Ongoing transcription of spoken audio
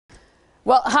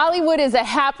Well, Hollywood is a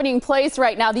happening place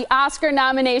right now. The Oscar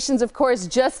nominations, of course,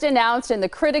 just announced, and the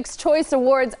Critics' Choice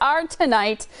Awards are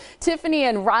tonight. Tiffany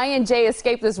and Ryan J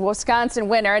escaped this Wisconsin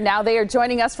winner, and now they are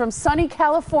joining us from sunny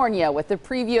California with the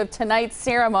preview of tonight's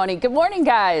ceremony. Good morning,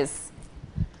 guys.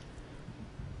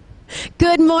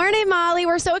 Good morning, Molly.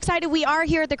 We're so excited. We are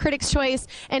here at the Critics' Choice,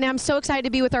 and I'm so excited to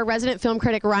be with our resident film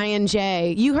critic, Ryan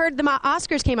J. You heard the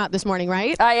Oscars came out this morning,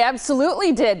 right? I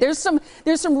absolutely did. There's some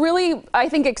really, I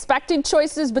think, expected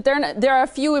choices, but there are a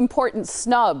few important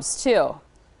snubs, too.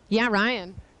 Yeah,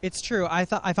 Ryan. It's true. I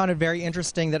found it very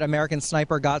interesting that American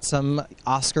Sniper got some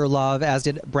Oscar love, as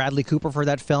did Bradley Cooper for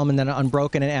that film, and then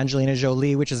Unbroken and Angelina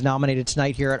Jolie, which is nominated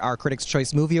tonight here at our Critics'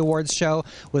 Choice Movie Awards show,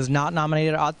 was not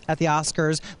nominated at the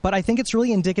Oscars. But I think it's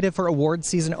really indicative for awards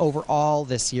season overall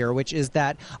this year, which is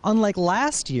that unlike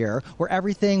last year, where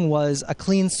everything was a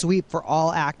clean sweep for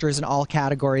all actors in all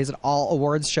categories at all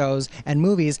awards shows and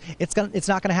movies, it's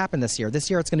not going to happen this year. This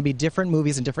year it's going to be different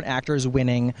movies and different actors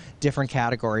winning different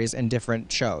categories and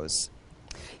different shows.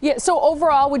 Yeah, so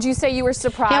overall, would you say you were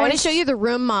surprised? Yeah, I want to show you the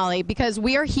room, Molly, because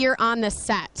we are here on the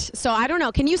set. So I don't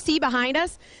know. Can you see behind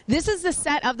us? This is the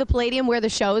set of the Palladium where the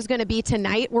show is going to be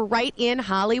tonight. We're right in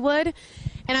Hollywood.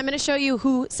 And I'm going to show you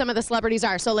who some of the celebrities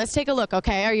are. So let's take a look,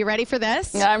 okay? Are you ready for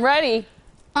this? Yeah, I'm ready.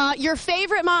 Your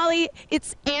favorite, Molly,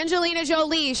 it's Angelina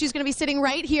Jolie. She's going to be sitting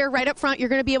right here, right up front. You're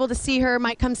going to be able to see her.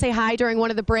 Might come say hi during one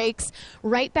of the breaks.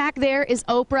 Right back there is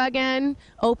Oprah again.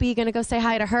 Opie, going to go say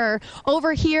hi to her.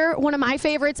 Over here, one of my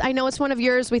favorites. I know it's one of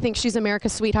yours. We think she's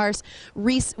America's sweetheart.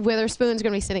 Reese Witherspoon's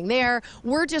going to be sitting there.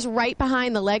 We're just right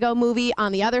behind the Lego movie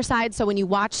on the other side. So when you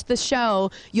watch the show,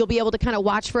 you'll be able to kind of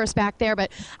watch for us back there.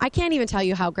 But I can't even tell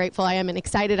you how grateful I am and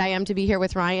excited I am to be here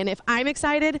with Ryan. If I'm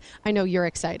excited, I know you're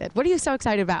excited. What are you so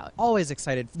excited about? Always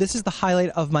excited. This is the highlight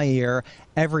of my year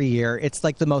every year. It's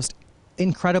like the most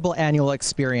incredible annual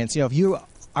experience. You know, if you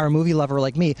are a movie lover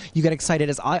like me, you get excited,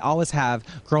 as I always have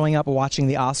growing up watching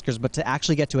the Oscars, but to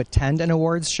actually get to attend an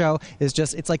awards show is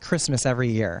just, it's like Christmas every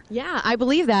year. Yeah, I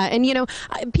believe that. And you know,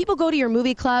 people go to your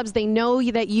movie clubs, they know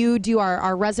that you do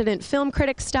our resident film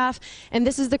critic stuff, and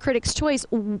this is the Critics' Choice.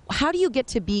 How do you get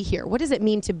to be here? What does it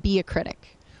mean to be a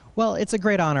critic? Well, it's a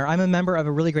great honor. I'm a member of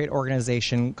a really great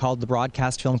organization called the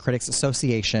Broadcast Film Critics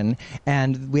Association,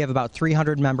 and we have about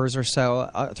 300 members or so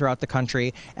throughout the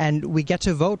country, and we get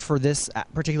to vote for this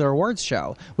particular awards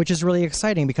show, which is really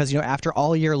exciting because, you know, after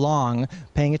all year long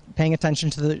paying attention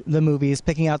to the movies,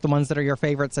 picking out the ones that are your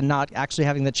favorites, and not actually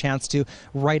having the chance to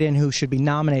write in who should be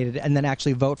nominated and then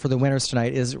actually vote for the winners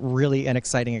tonight is really an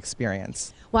exciting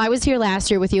experience. Well, I was here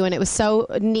last year with you, and it was so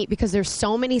neat because there's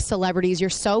so many celebrities. You're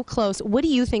so close. What do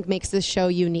you think makes this show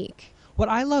unique? What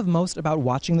I love most about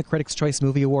watching the Critics' Choice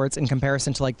Movie Awards in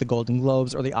comparison to like the Golden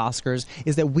Globes or the Oscars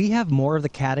is that we have more of the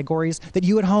categories that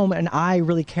you at home and I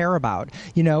really care about.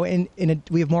 You know,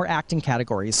 we have more acting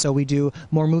categories, so we do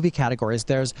more movie categories.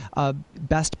 There's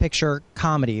Best Picture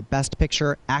Comedy, Best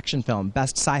Picture Action Film,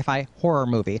 Best Sci-Fi Horror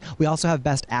Movie. We also have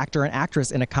Best Actor and Actress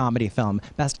in a Comedy Film,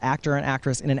 Best Actor and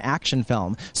Actress in an Action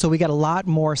Film. So we get a lot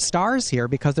more stars here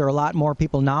because there are a lot more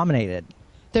people nominated.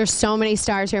 There's so many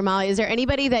stars here, Molly. Is there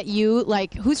anybody that you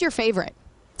like? Who's your favorite?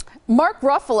 Mark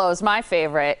Ruffalo is my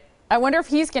favorite. I wonder if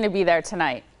he's going to be there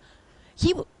tonight.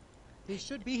 He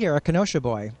should be here, a Kenosha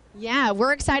boy. Yeah,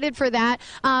 we're excited for that.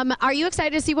 Are you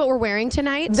excited to see what we're wearing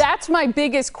tonight? That's my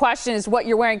biggest question, is what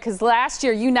you're wearing, because last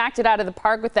year you knocked it out of the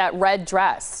park with that red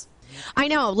dress. I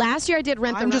know. Last year I did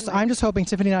Rent the Runway. I'm just hoping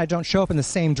Tiffany and I don't show up in the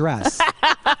same dress.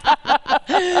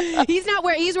 He's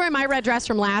wearing my red dress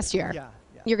from last year. Yeah.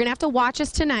 You're going to have to watch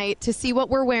us tonight to see what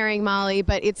we're wearing, Molly,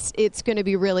 but it's going to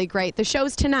be really great. The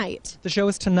show's tonight. The show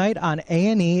is tonight on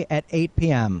A&E at 8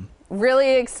 p.m.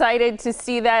 Really excited to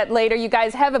see that later. You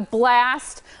guys have a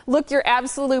blast. Look your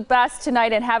absolute best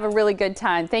tonight and have a really good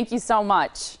time. Thank you so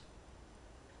much.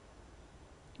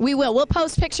 We will. We'll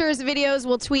post pictures, videos,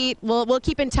 we'll tweet. We'll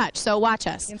keep in touch, so watch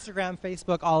us. Instagram,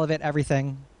 Facebook, all of it,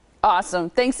 everything. Awesome.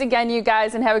 Thanks again, you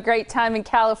guys, and have a great time in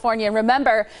California. And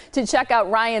remember to check out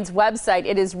Ryan's website.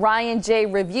 It is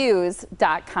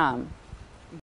ryanjreviews.com.